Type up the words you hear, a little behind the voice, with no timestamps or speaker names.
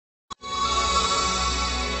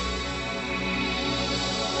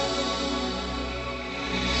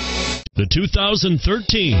The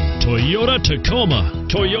 2013 Toyota Tacoma.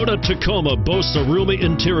 Toyota Tacoma boasts a roomy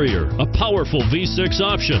interior, a powerful V6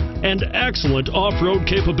 option, and excellent off-road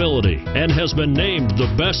capability, and has been named the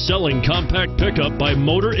best-selling compact pickup by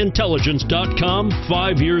MotorIntelligence.com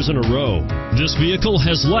 5 years in a row. This vehicle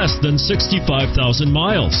has less than 65,000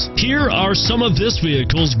 miles. Here are some of this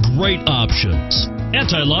vehicle's great options: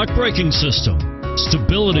 anti-lock braking system,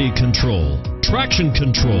 stability control, traction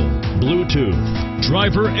control, Bluetooth,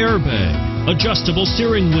 driver airbag, adjustable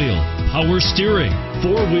steering wheel, power steering,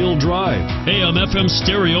 four-wheel drive, AM/FM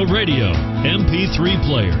stereo radio, MP3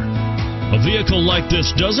 player. A vehicle like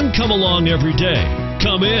this doesn't come along every day.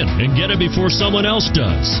 Come in and get it before someone else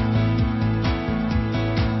does.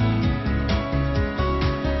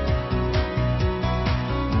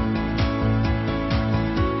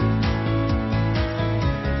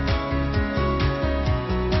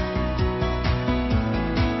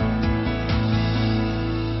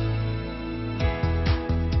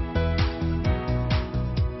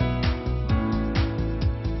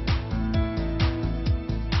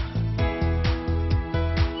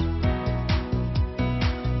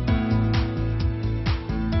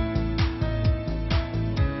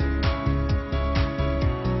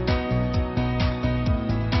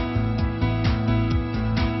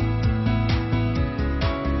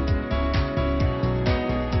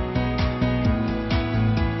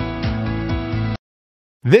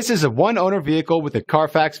 This is a one-owner vehicle with a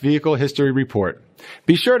Carfax Vehicle History Report.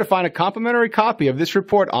 Be sure to find a complimentary copy of this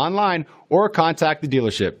report online or contact the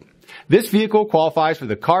dealership. This vehicle qualifies for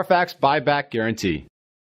the Carfax Buyback Guarantee.